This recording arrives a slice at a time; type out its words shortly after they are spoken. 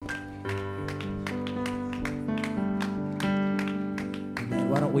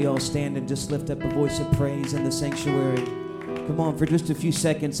don't we all stand and just lift up a voice of praise in the sanctuary? Come on, for just a few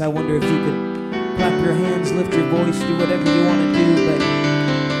seconds. I wonder if you could clap your hands, lift your voice, do whatever you want to do, but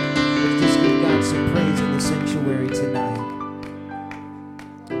let's just give God some praise in the sanctuary tonight.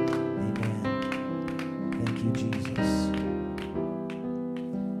 Amen. Thank you, Jesus.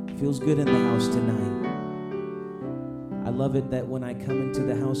 Feels good in the house tonight. I love it that when I come into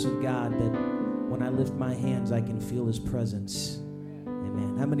the house of God, that when I lift my hands, I can feel His presence.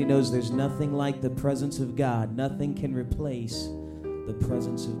 Amen. How many knows there's nothing like the presence of God? Nothing can replace the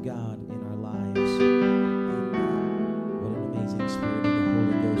presence of God in our lives. And what an amazing spirit of the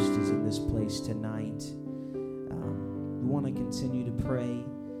Holy Ghost is in this place tonight. We want to continue to pray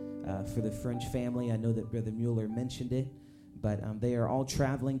for the French family. I know that Brother Mueller mentioned it, but they are all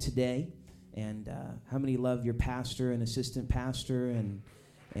traveling today. And how many love your pastor and assistant pastor and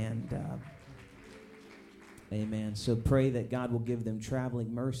amen. So pray that God will give them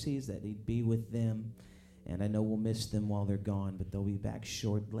traveling mercies, that He'd be with them. And I know we'll miss them while they're gone, but they'll be back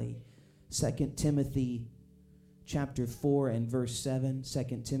shortly. 2 Timothy chapter 4 and verse 7.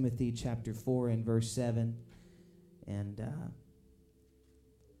 2 Timothy chapter 4 and verse 7. And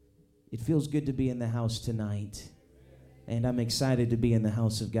it feels good to be in the house tonight. And I'm excited to be in the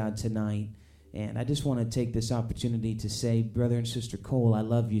house of God tonight. And I just want to take this opportunity to say, Brother and Sister Cole, I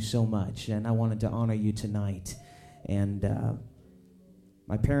love you so much, and I wanted to honor you tonight. And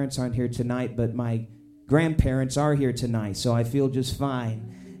my parents aren't here tonight, but my grandparents are here tonight, so I feel just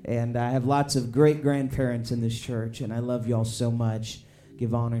fine. And I have lots of great grandparents in this church, and I love y'all so much.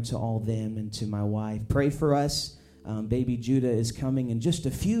 Give honor to all them and to my wife. Pray for us. Baby Judah is coming in just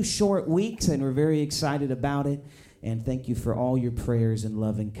a few short weeks, and we're very excited about it. And thank you for all your prayers and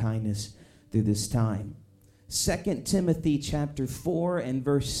love and kindness through this time. 2 Timothy chapter 4 and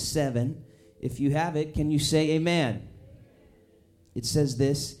verse 7. If you have it, can you say amen? It says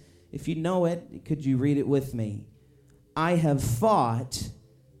this. If you know it, could you read it with me? I have fought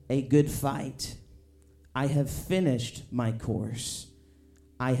a good fight. I have finished my course.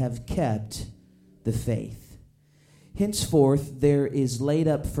 I have kept the faith. Henceforth there is laid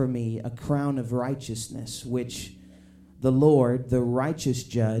up for me a crown of righteousness, which the Lord, the righteous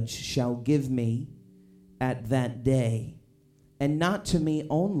judge, shall give me at that day, and not to me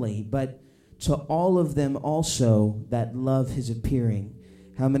only, but to all of them also that love His appearing.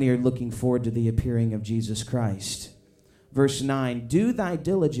 How many are looking forward to the appearing of Jesus Christ? Verse 9, do thy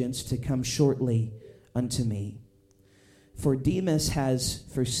diligence to come shortly unto me. For Demas has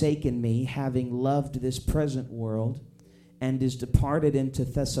forsaken me, having loved this present world, and is departed into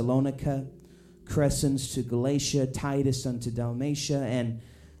Thessalonica, Crescens to Galatia, Titus unto Dalmatia, and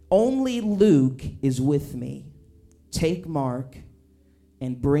only Luke is with me. Take Mark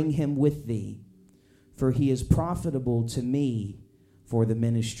and bring him with thee, for he is profitable to me for the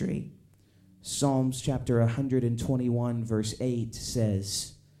ministry. Psalms chapter 121 verse 8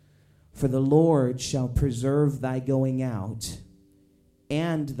 says, for the Lord shall preserve thy going out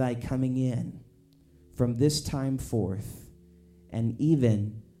and thy coming in from this time forth and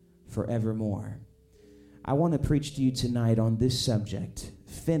even forevermore. I want to preach to you tonight on this subject.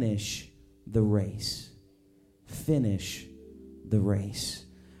 Finish the race. Finish the race.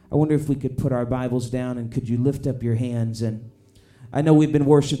 I wonder if we could put our Bibles down and could you lift up your hands? And I know we've been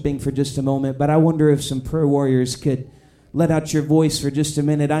worshiping for just a moment, but I wonder if some prayer warriors could let out your voice for just a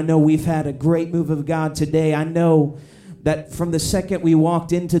minute. I know we've had a great move of God today. I know that from the second we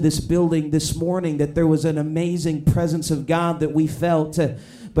walked into this building this morning that there was an amazing presence of God that we felt.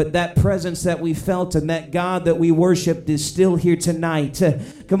 But that presence that we felt and that God that we worshiped is still here tonight.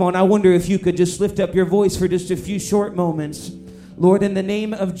 Come on, I wonder if you could just lift up your voice for just a few short moments. Lord, in the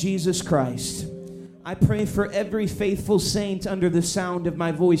name of Jesus Christ, I pray for every faithful saint under the sound of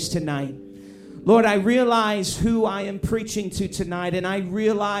my voice tonight. Lord, I realize who I am preaching to tonight, and I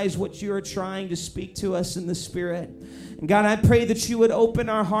realize what you are trying to speak to us in the Spirit. And God, I pray that you would open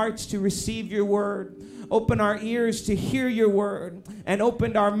our hearts to receive your word. Open our ears to hear your word, and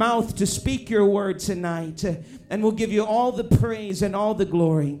open our mouth to speak your word tonight. And we'll give you all the praise and all the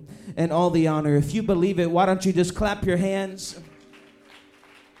glory and all the honor. If you believe it, why don't you just clap your hands?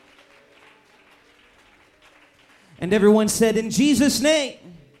 And everyone said, in Jesus' name.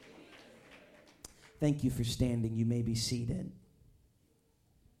 Thank you for standing. You may be seated.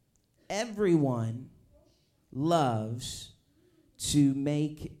 Everyone loves to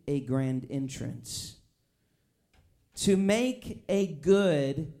make a grand entrance. To make a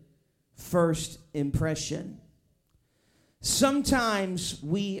good first impression. Sometimes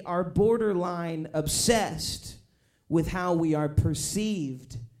we are borderline obsessed with how we are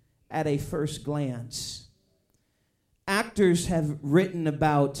perceived at a first glance. actors have written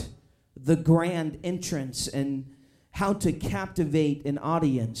about the grand entrance and how to captivate an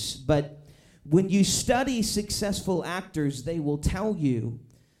audience. But when you study successful actors, they will tell you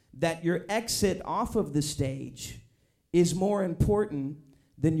that your exit off of the stage is more important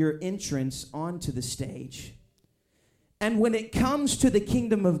than your entrance onto the stage. And when it comes to the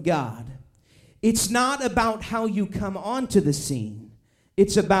kingdom of God, it's not about how you come onto the scene.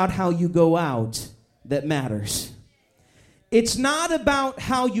 It's about how you go out that matters. It's not about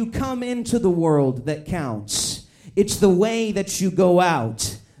how you come into the world that counts. It's the way that you go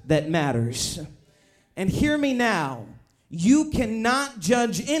out that matters. And hear me now. You cannot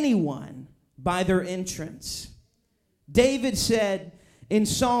judge anyone by their entrance. David said in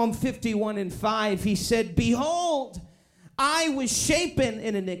Psalm 51:5, he said, "Behold, I was shapen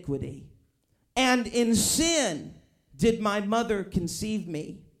in iniquity, and in sin did my mother conceive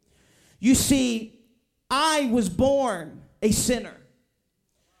me." You see, I was born a sinner.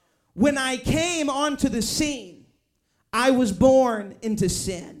 When I came onto the scene, I was born into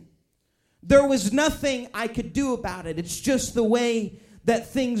sin. There was nothing I could do about it. It's just the way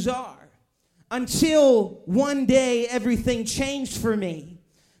that things are. Until one day everything changed for me,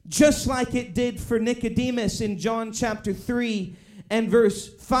 just like it did for Nicodemus in John chapter 3 and verse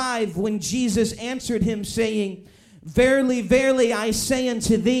 5, when Jesus answered him saying, "Verily, verily, I say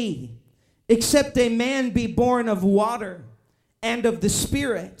unto thee, except a man be born of water and of the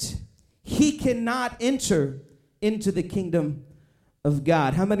Spirit, he cannot enter into the kingdom of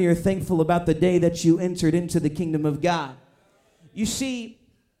God." How many are thankful about the day that you entered into the kingdom of God? You see,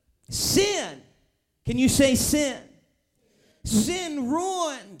 sin, can you say sin? Sin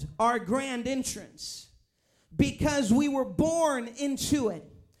ruined our grand entrance because we were born into it.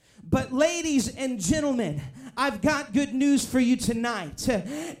 But ladies and gentlemen, I've got good news for you tonight.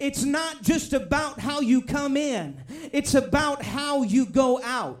 It's not just about how you come in. It's about how you go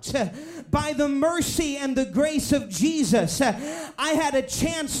out. By the mercy and the grace of Jesus, I had a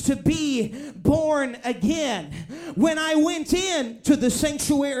chance to be born again. When I went in to the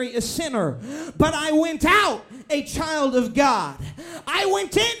sanctuary a sinner, but I went out a child of God. I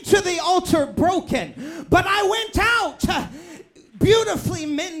went into the altar broken, but I went out beautifully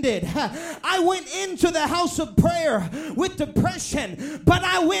mended. I went into the house of prayer with depression, but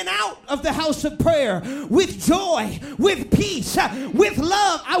I went out of the house of prayer with joy, with peace, with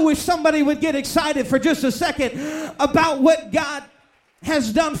love. I wish somebody would get excited for just a second about what God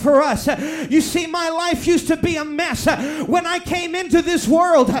has done for us. You see, my life used to be a mess. When I came into this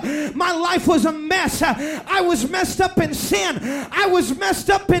world, my life was a mess. I was messed up in sin. I was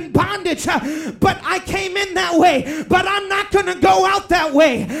messed up in bondage. But I came in that way. But I'm not going to go out that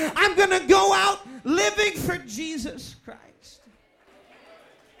way. I'm going to go out living for Jesus Christ.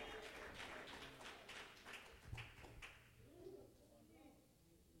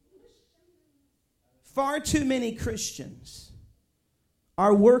 Far too many Christians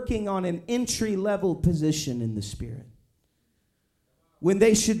are working on an entry-level position in the Spirit when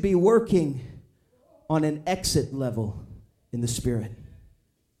they should be working on an exit level in the Spirit.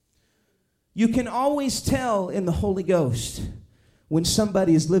 You can always tell in the Holy Ghost when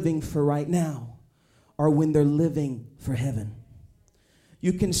somebody is living for right now or when they're living for heaven.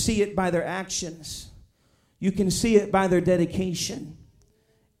 You can see it by their actions. You can see it by their dedication.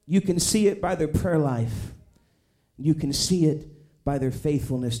 You can see it by their prayer life. You can see it by their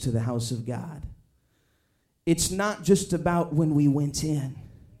faithfulness to the house of God. It's not just about when we went in.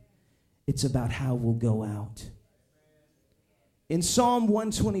 It's about how we'll go out. In Psalm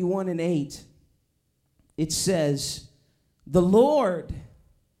 121:8, it says, "The Lord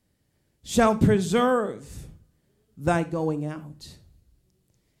shall preserve thy going out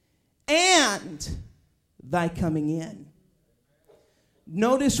and thy coming in."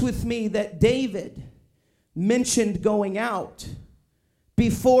 Notice with me that David mentioned going out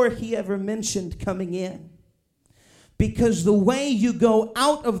before he ever mentioned coming in. Because the way you go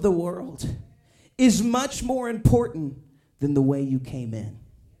out of the world is much more important than the way you came in.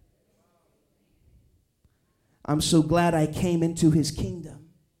 I'm so glad I came into his kingdom.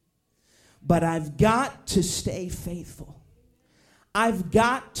 But I've got to stay faithful. I've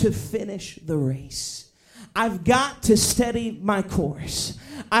got to finish the race. I've got to steady my course.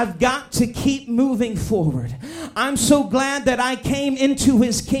 I've got to keep moving forward. I'm so glad that I came into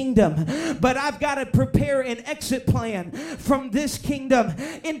his kingdom, but I've got to prepare an exit plan from this kingdom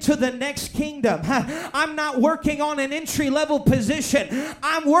into the next kingdom. I'm not working on an entry-level position.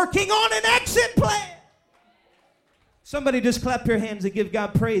 I'm working on an exit plan. Somebody just clap your hands and give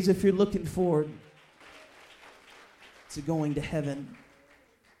God praise if you're looking forward to going to heaven.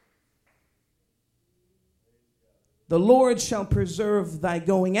 The Lord shall preserve thy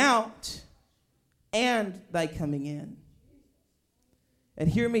going out and thy coming in. And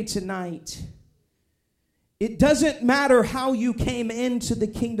hear me tonight. It doesn't matter how you came into the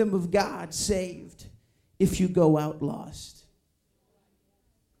kingdom of God saved if you go out lost.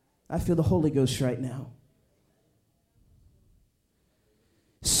 I feel the Holy Ghost right now.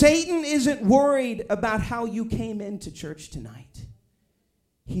 Satan isn't worried about how you came into church tonight.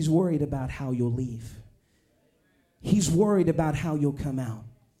 He's worried about how you'll leave. He's worried about how you'll come out.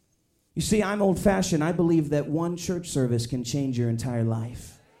 You see, I'm old-fashioned. I believe that one church service can change your entire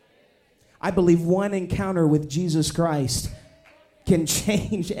life. I believe one encounter with Jesus Christ can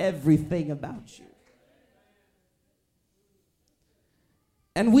change everything about you.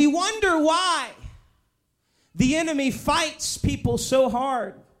 And we wonder why the enemy fights people so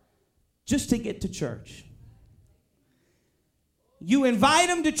hard just to get to church. You invite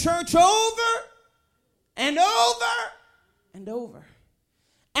them to church over and over and over.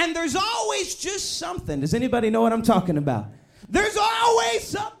 And there's always just something. Does anybody know what I'm talking about? There's always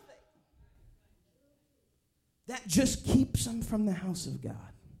something that just keeps them from the house of God.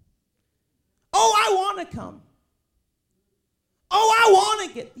 Oh, I want to come. Oh, I want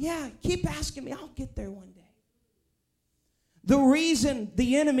to get. Yeah, keep asking me. I'll get there one day. The reason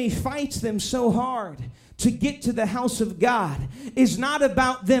the enemy fights them so hard to get to the house of God is not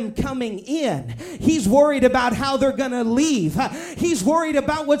about them coming in. He's worried about how they're going to leave. He's worried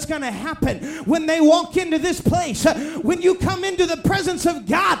about what's going to happen when they walk into this place. When you come into the presence of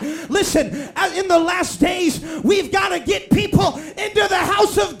God, listen, in the last days, we've got to get people into the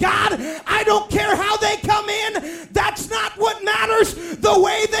house of God. I don't care how they come in. That's not what matters. The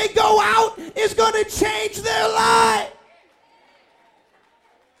way they go out is going to change their life.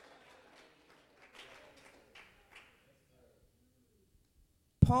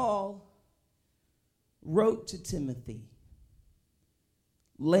 Paul wrote to Timothy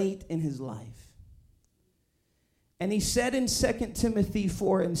late in his life. And he said in 2 Timothy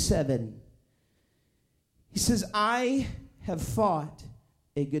 4:7, he says, I have fought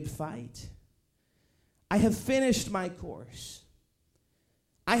a good fight. I have finished my course.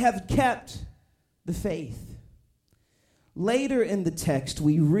 I have kept the faith. Later in the text,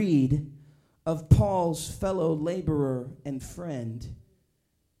 we read of Paul's fellow laborer and friend,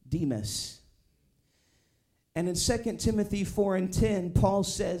 Demas. And in 2 Timothy 4:10, Paul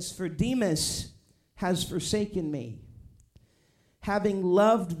says, for Demas has forsaken me, having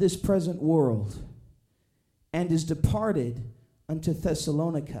loved this present world, and is departed unto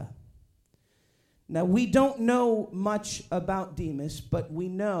Thessalonica. Now, we don't know much about Demas, but we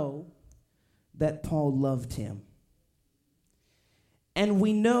know that Paul loved him. And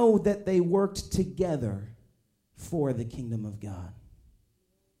we know that they worked together for the kingdom of God.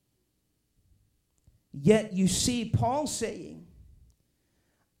 Yet you see Paul saying,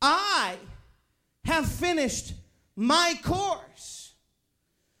 I have finished my course.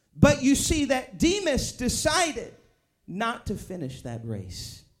 But you see that Demas decided not to finish that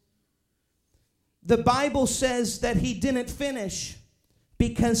race. The Bible says that he didn't finish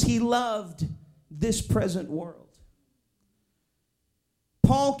because he loved this present world.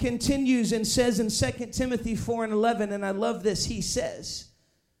 Paul continues and says in 2 Timothy 4:11, and I love this, he says,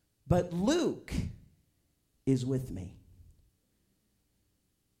 but Luke is with me.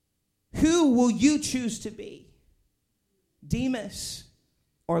 Who will you choose to be? Demas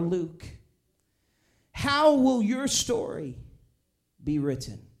or Luke? How will your story be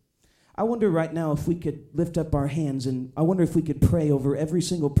written? I wonder right now if we could lift up our hands, and I wonder if we could pray over every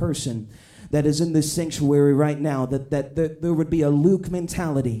single person that is in this sanctuary right now, that there would be a Luke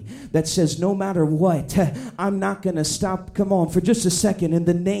mentality that says, no matter what, I'm not going to stop. Come on, for just a second, in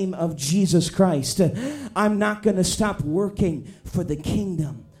the name of Jesus Christ, I'm not going to stop working for the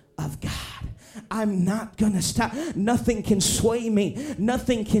kingdom of God. I'm not going to stop. Nothing can sway me.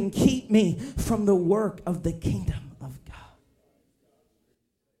 Nothing can keep me from the work of the kingdom of God.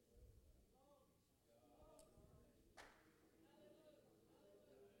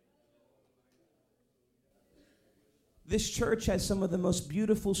 This church has some of the most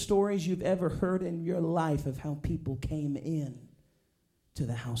beautiful stories you've ever heard in your life of how people came in to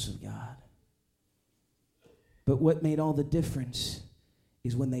the house of God. But what made all the difference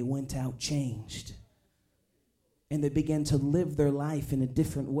is when they went out changed. And they began to live their life in a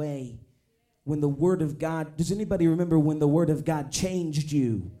different way. When the Word of God, does anybody remember when the Word of God changed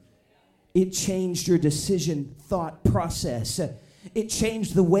you? It changed your decision thought process. It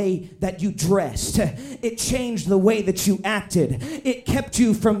changed the way that you dressed. It changed the way that you acted. It kept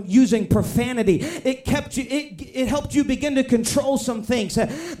you from using profanity. It helped you begin to control some things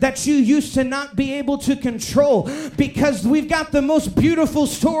that you used to not be able to control, because we've got the most beautiful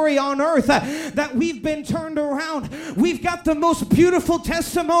story on earth that we've been turned around. We've got the most beautiful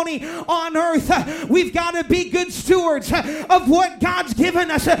testimony on earth. We've got to be good stewards of what God's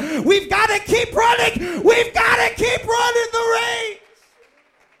given us. We've got to keep running. We've got to keep running the race.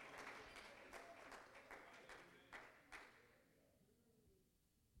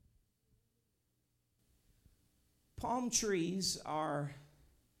 Palm trees are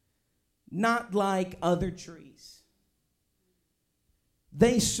not like other trees.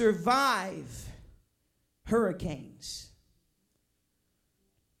 They survive hurricanes.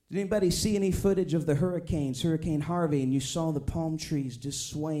 Did anybody see any footage of the hurricanes, Hurricane Harvey, and you saw the palm trees just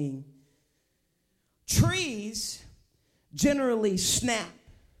swaying? Trees generally snap,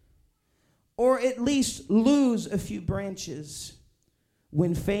 or at least lose a few branches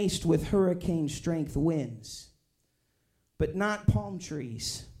when faced with hurricane strength winds, but not palm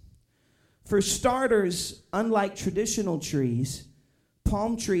trees. For starters, unlike traditional trees,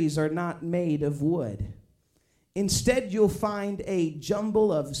 palm trees are not made of wood. Instead, you'll find a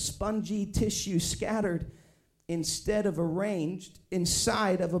jumble of spongy tissue scattered instead of arranged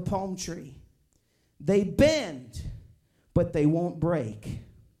inside of a palm tree. They bend, but they won't break.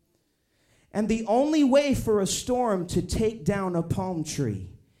 And the only way for a storm to take down a palm tree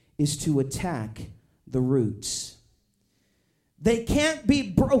is to attack the roots. They can't be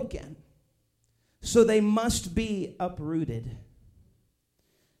broken, so they must be uprooted.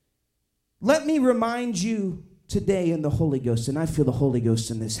 Let me remind you today in the Holy Ghost, and I feel the Holy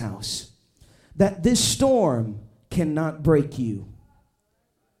Ghost in this house, that this storm cannot break you.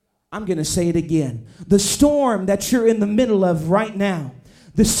 I'm going to say it again. The storm that you're in the middle of right now,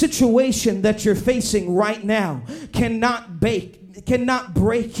 the situation that you're facing right now cannot break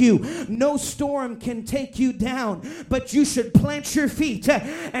you. No storm can take you down, but you should plant your feet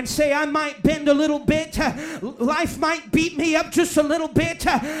and say, I might bend a little bit. Life might beat me up just a little bit.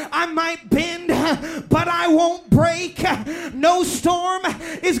 I might bend, but I won't break. No storm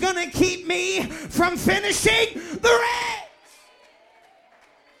is going to keep me from finishing the race.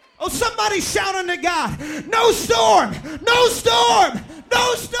 Oh, somebody shout unto God, no storm, no storm,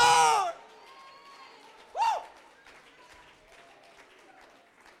 no storm. Woo!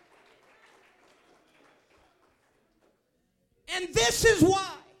 And this is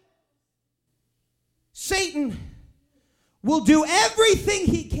why Satan will do everything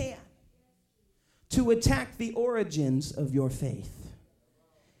he can to attack the origins of your faith.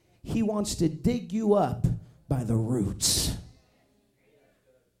 He wants to dig you up by the roots.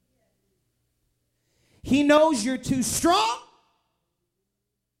 He knows you're too strong.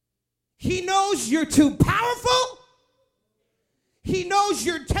 He knows you're too powerful. He knows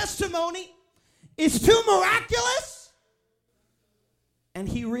your testimony is too miraculous. And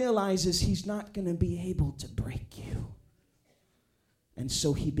he realizes he's not going to be able to break you. And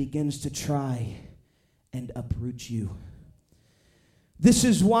so he begins to try and uproot you. This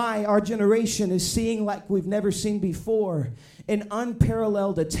is why our generation is seeing, like we've never seen before, an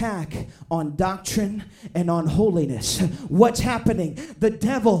unparalleled attack on doctrine and on holiness. What's happening? The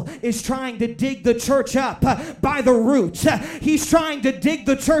devil is trying to dig the church up by the roots. He's trying to dig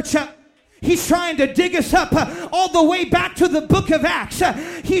the church up. He's trying to dig us up all the way back to the book of Acts.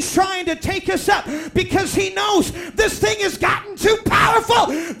 He's trying to take us up because he knows this thing has gotten too powerful.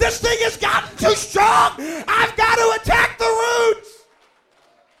 This thing has gotten too strong. I've got to attack the roots.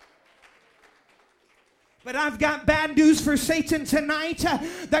 But I've got bad news for Satan tonight,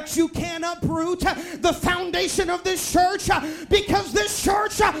 that you can't uproot the foundation of this church because this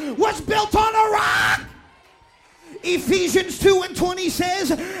church was built on a rock. Ephesians 2:20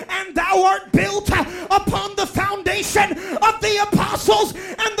 says, and thou art built upon the foundation of the apostles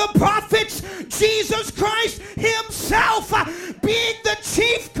and the prophets, Jesus Christ himself being the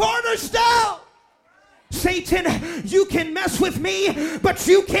chief cornerstone. Satan, you can mess with me, but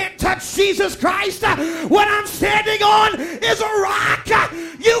you can't touch Jesus Christ. What I'm standing on is a rock.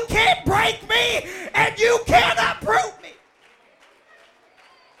 You can't break me, and you can't uproot me.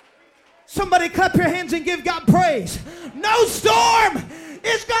 Somebody clap your hands and give God praise. No storm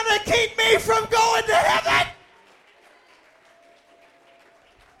is going to keep me from going to heaven.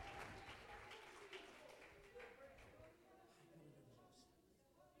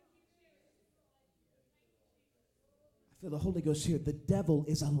 I feel the Holy Ghost here. The devil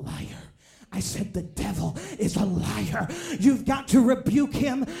is a liar. I said, the devil is a liar. You've got to rebuke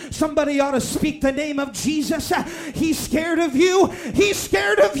him. Somebody ought to speak the name of Jesus. He's scared of you. He's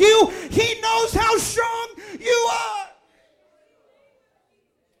scared of you. He knows how strong you are.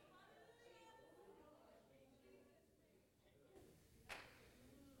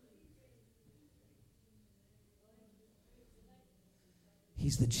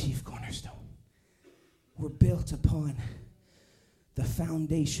 He's the chief cornerstone. We're built upon the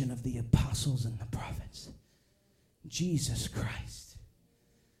foundation of the apostles and the prophets. Jesus Christ.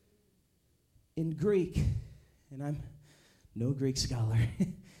 In Greek, and I'm no Greek scholar,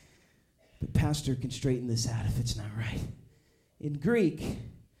 but pastor can straighten this out if it's not right. In Greek,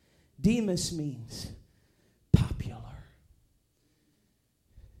 Demas means popular.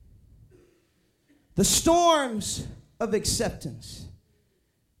 The storms of acceptance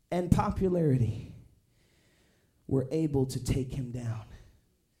and popularity were able to take him down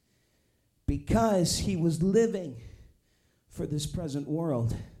because he was living for this present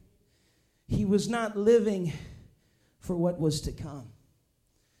world. He was not living for what was to come.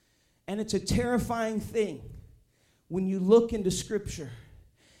 And it's a terrifying thing when you look into Scripture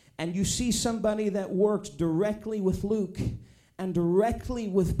and you see somebody that worked directly with Luke and directly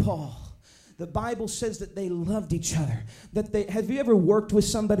with Paul. The Bible says that they loved each other. Have you ever worked with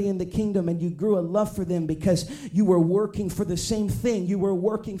somebody in the kingdom and you grew a love for them because you were working for the same thing? You were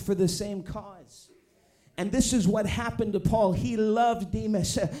working for the same cause. And this is what happened to Paul. He loved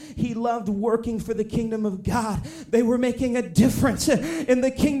Demas. He loved working for the kingdom of God. They were making a difference in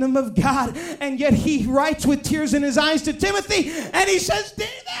the kingdom of God. And yet he writes with tears in his eyes to Timothy, and he says,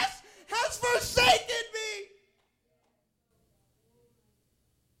 Demas has forsaken me.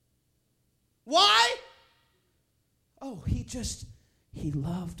 Why? Oh, he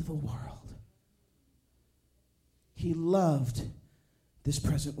loved the world. He loved this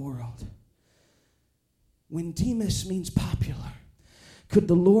present world. When Demas means popular, could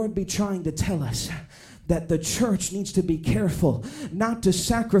the Lord be trying to tell us that the church needs to be careful not to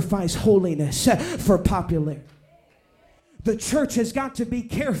sacrifice holiness for popularity? The church has got to be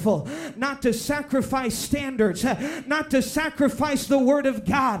careful not to sacrifice standards, not to sacrifice the Word of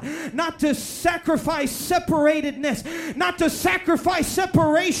God, not to sacrifice separatedness, not to sacrifice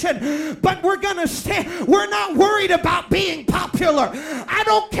separation, but we're going to stand. We're not worried about being popular. I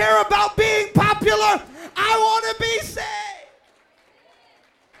don't care about being popular. I want to be saved.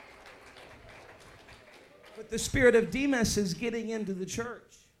 But the spirit of Demas is getting into the church,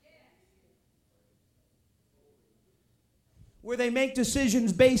 where they make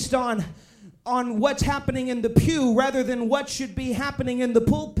decisions based on what's happening in the pew rather than what should be happening in the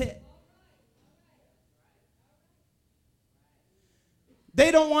pulpit.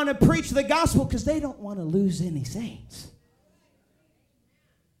 They don't want to preach the gospel because they don't want to lose any saints.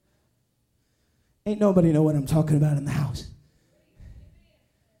 Ain't nobody know what I'm talking about in the house.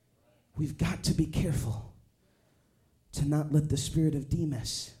 We've got to be careful to not let the spirit of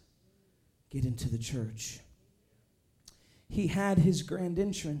Demas get into the church. He had his grand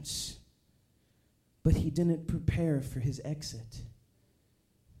entrance, but he didn't prepare for his exit.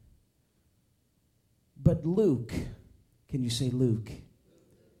 But Luke, can you say Luke?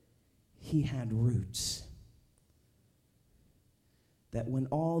 He had roots that went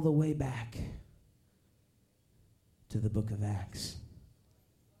all the way back to the book of Acts.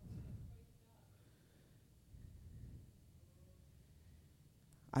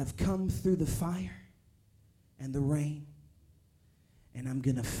 I've come through the fire and the rain, and I'm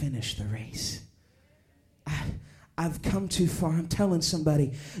going to finish the race. I've come too far. I'm telling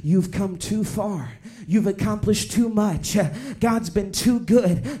somebody, you've come too far. You've accomplished too much. God's been too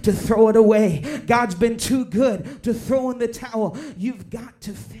good to throw it away. God's been too good to throw in the towel. You've got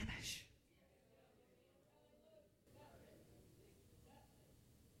to finish.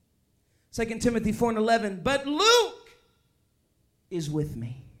 2 Timothy 4:11, but Luke is with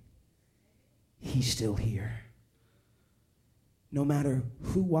me. He's still here. No matter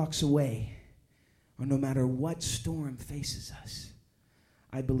who walks away, or no matter what storm faces us,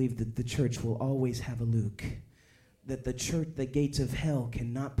 I believe that the church will always have a Luke. That the gates of hell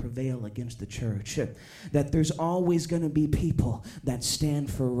cannot prevail against the church. That there's always going to be people that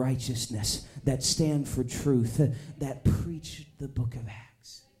stand for righteousness, that stand for truth, that preach the book of Acts.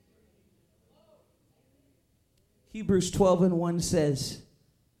 Hebrews 12:1 says,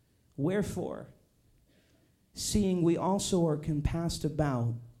 wherefore, seeing we also are compassed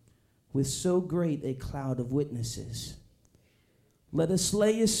about with so great a cloud of witnesses, let us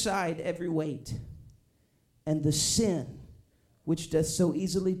lay aside every weight and the sin which doth so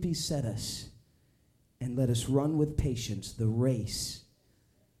easily beset us, and let us run with patience the race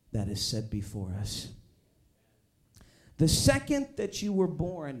that is set before us. The second that you were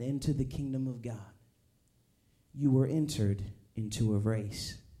born into the kingdom of God, you were entered into a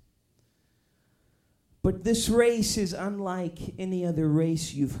race. But this race is unlike any other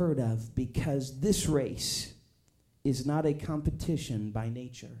race you've heard of, because this race is not a competition by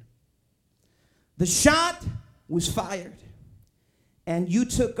nature. The shot was fired, and you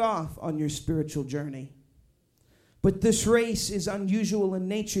took off on your spiritual journey. But this race is unusual in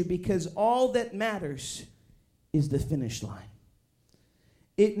nature because all that matters is the finish line.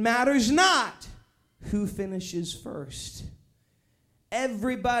 It matters not who finishes first.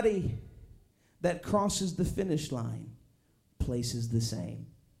 Everybody that crosses the finish line places the same.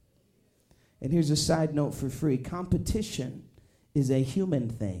 And here's a side note for free. Competition is a human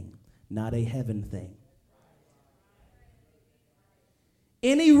thing, not a heaven thing.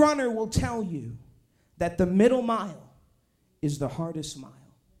 Any runner will tell you that the middle mile is the hardest mile.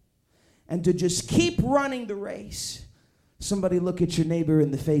 And to just keep running the race, somebody look at your neighbor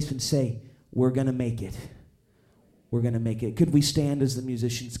in the face and say, we're going to make it. We're going to make it. Could we stand as the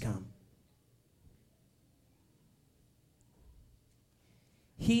musicians come?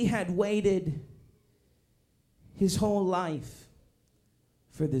 He had waited his whole life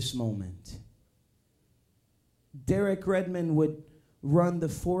for this moment. Derek Redmond would run the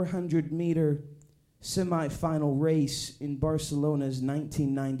 400-meter semifinal race in Barcelona's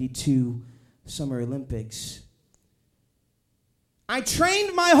 1992 Summer Olympics. I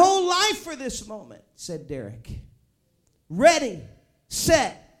trained my whole life for this moment, said Derek. Ready,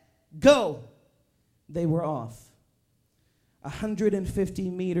 set, go. They were off. 150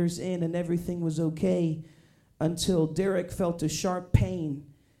 meters in, and everything was okay until Derek felt a sharp pain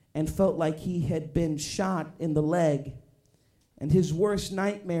and felt like he had been shot in the leg. And his worst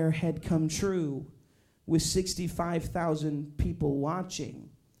nightmare had come true. With 65,000 people watching,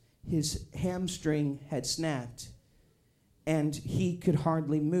 his hamstring had snapped, and he could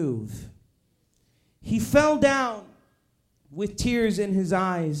hardly move. He fell down with tears in his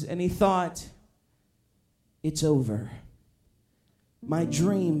eyes, and he thought, it's over. My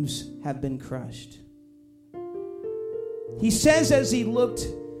dreams have been crushed. He says as he looked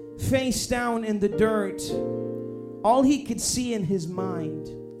face down in the dirt, all he could see in his mind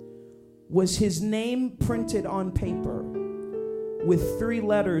was his name printed on paper with 3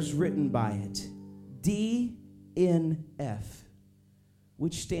 letters written by it, DNF,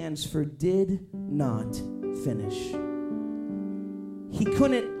 which stands for did not finish. He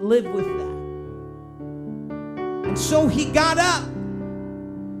couldn't live with that. And so he got up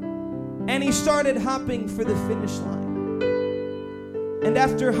and he started hopping for the finish line. And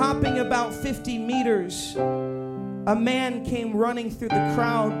after hopping about 50 meters, a man came running through the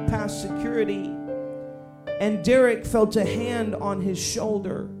crowd past security, and Derek felt a hand on his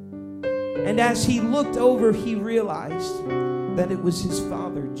shoulder. And as he looked over, he realized that it was his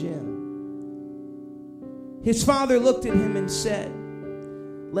father, Jim. His father looked at him and said,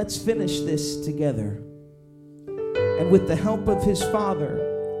 let's finish this together. And with the help of his father,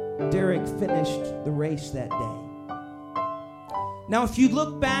 Derek finished the race that day. Now, if you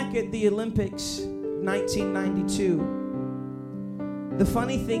look back at the Olympics 1992, the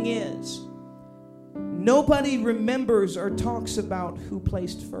funny thing is, nobody remembers or talks about who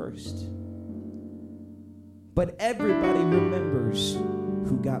placed first. But everybody remembers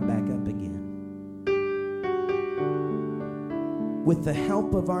who got back up again. With the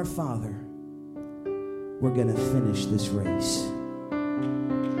help of our Father, we're going to finish this race.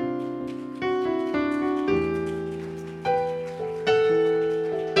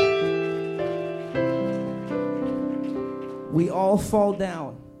 We all fall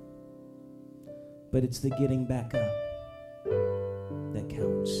down, but it's the getting back up that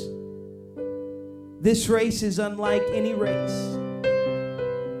counts. This race is unlike any race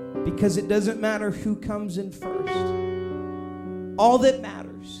because it doesn't matter who comes in first. All that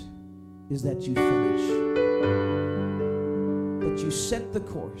matters is that you finish, that you set the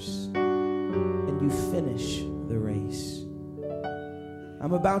course, and you finish the race.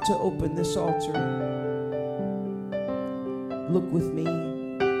 I'm about to open this altar. Look with me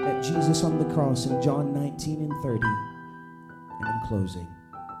at Jesus on the cross in John 19 and 30. And I'm closing.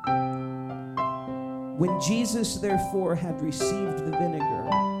 When Jesus, therefore, had received the vinegar,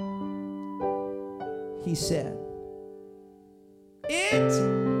 he said, it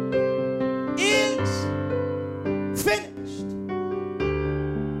is finished.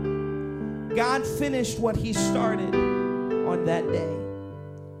 God finished what he started on that day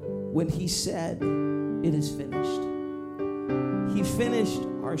when he said, it is finished. He finished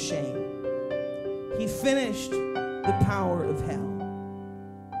our shame. He finished the power of hell.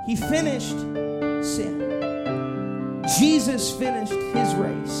 He finished sin. Jesus finished his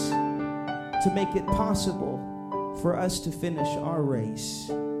race to make it possible for us to finish our race.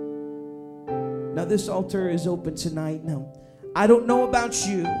 Now, this altar is open tonight. Now, I don't know about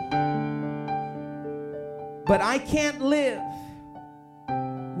you, but I can't live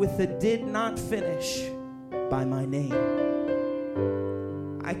with the did not finish by my name.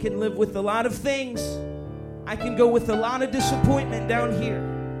 I can live with a lot of things. I can go with a lot of disappointment down here.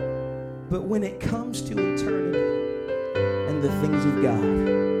 But when it comes to eternity and the things of God,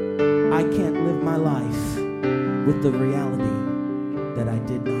 I can't live my life with the reality that I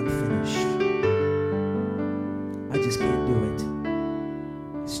did not finish. I just can't do it.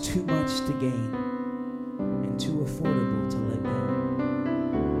 It's too much to gain and too affordable to let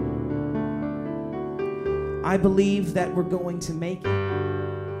go. I believe that we're going to make it.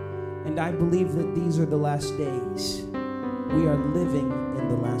 And I believe that these are the last days. We are living in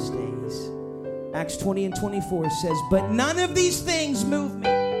the last days. Acts 20:24 says, "But none of these things move me.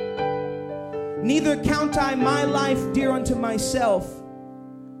 Neither count I my life dear unto myself,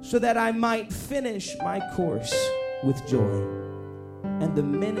 so that I might finish my course with joy, and the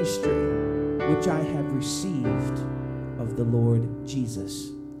ministry which I have received of the Lord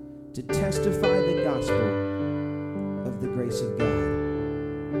Jesus, to testify the gospel of the grace of God."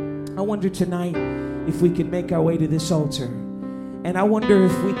 I wonder tonight if we could make our way to this altar. And I wonder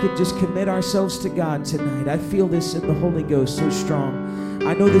if we could just commit ourselves to God tonight. I feel this in the Holy Ghost so strong.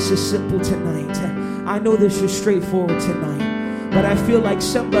 I know this is simple tonight. I know this is straightforward tonight. But I feel like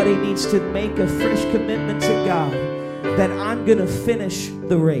somebody needs to make a fresh commitment to God that I'm going to finish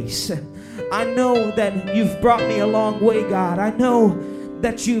the race. I know that you've brought me a long way, God. I know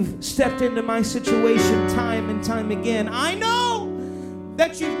that you've stepped into my situation time and time again. I know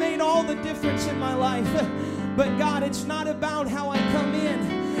that you've made all the difference in my life. But God, it's not about how I come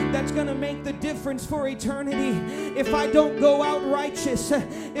in that's going to make the difference for eternity. If I don't go out righteous,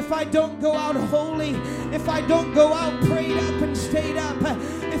 if I don't go out holy, if I don't go out prayed up and stayed up,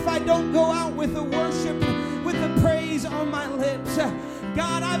 if I don't go out with the worship, with the praise on my lips,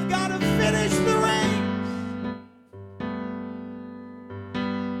 God, I've got to finish the race.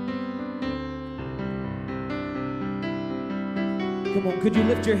 Come on, could you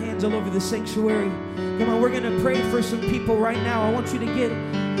lift your hands all over the sanctuary? Come on, we're going to pray for some people right now. I want you to get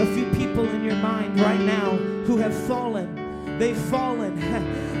a few people in your mind right now who have fallen. They've fallen,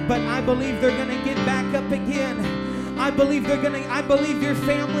 but I believe they're going to get back up again. I believe I believe your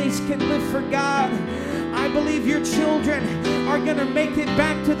families can live for God. I believe your children are going to make it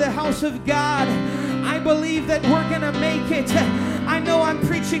back to the house of God. I believe that we're going to make it. I know I'm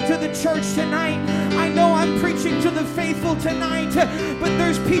preaching to the church tonight. I know I'm preaching to the faithful tonight. But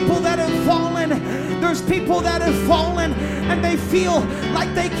there's people that have fallen. There's people that have fallen and they feel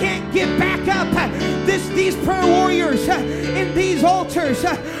like they can't get back up. These prayer warriors in these altars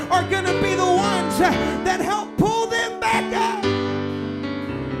are going to be the ones that help pull them back up.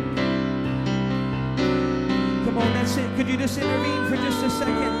 Come on, that's it. Could you just intervene for just a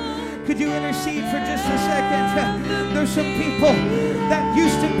second? Could you intercede for just a second? There's some people that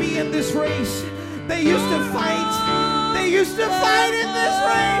used to be in this race. They used to fight. They used to fight in this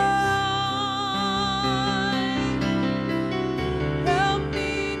race. Help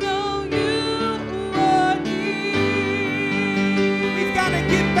me know you are near. We've got to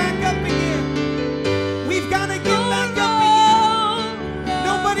get back up again. We've got to get back up again.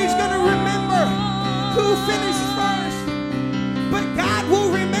 Nobody's going to remember who finished first, but God will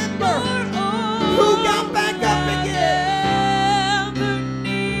remember who got back up again.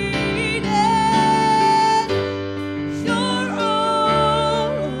 You're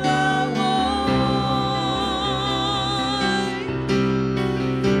all I want.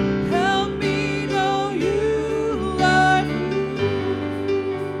 Help me know you are here.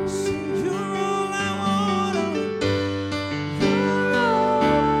 You're all I want. You're all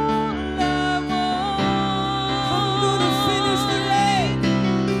I want. I'm gonna finish the race.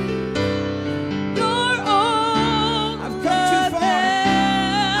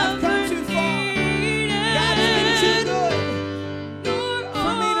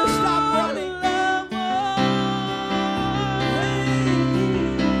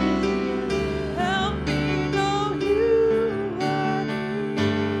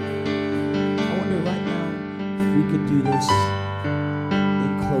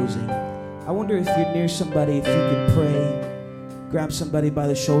 If you're near somebody, if you can pray, grab somebody by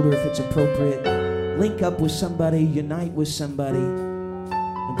the shoulder if it's appropriate, link up with somebody, unite with somebody,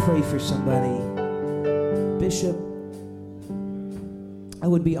 and pray for somebody. Bishop, I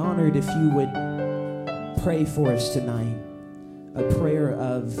would be honored if you would pray for us tonight. a prayer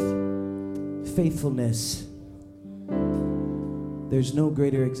of faithfulness. There's no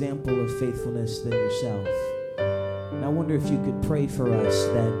greater example of faithfulness than yourself. And I wonder if you could pray for us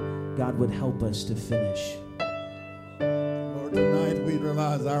that God would help us to finish. Lord, tonight we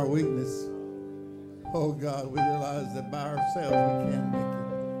realize our weakness. Oh God, we realize that by ourselves we can't make it.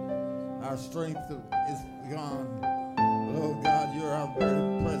 Our strength is gone. Oh God, you're our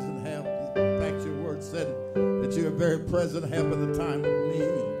very present help. In fact, your word said that you're a very present help in the time of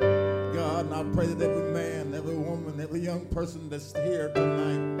need. God, and I pray that every man, every woman, every young person that's here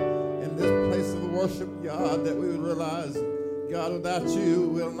tonight in this place of worship, God, that we would realize, God, without you,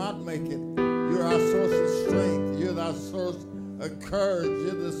 we'll not make it. You're our source of strength. You're our source of courage.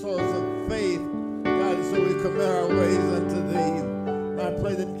 You're the source of faith. God, and so we commit our ways unto thee. And I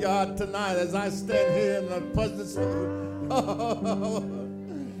pray that, God, tonight, as I stand here in the presence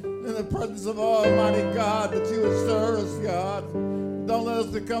of Almighty God, that you would stir us, God. Don't let us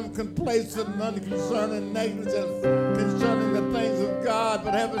become complacent and unconcerned and negligent concerning the things of God,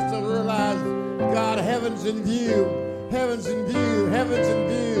 but help us to realize, God, heaven's in view. Heaven's in view. Heaven's in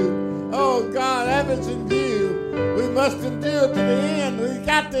view. Oh, God, heaven's in view. We must endure to the end. We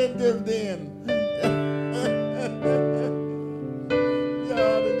got to endure to the end.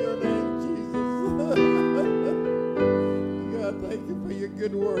 God, in your name, Jesus. God, thank you for your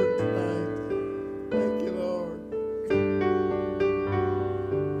good word tonight. Thank you, Lord.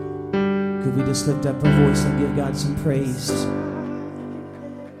 Could we just lift up our voice and give God some praise?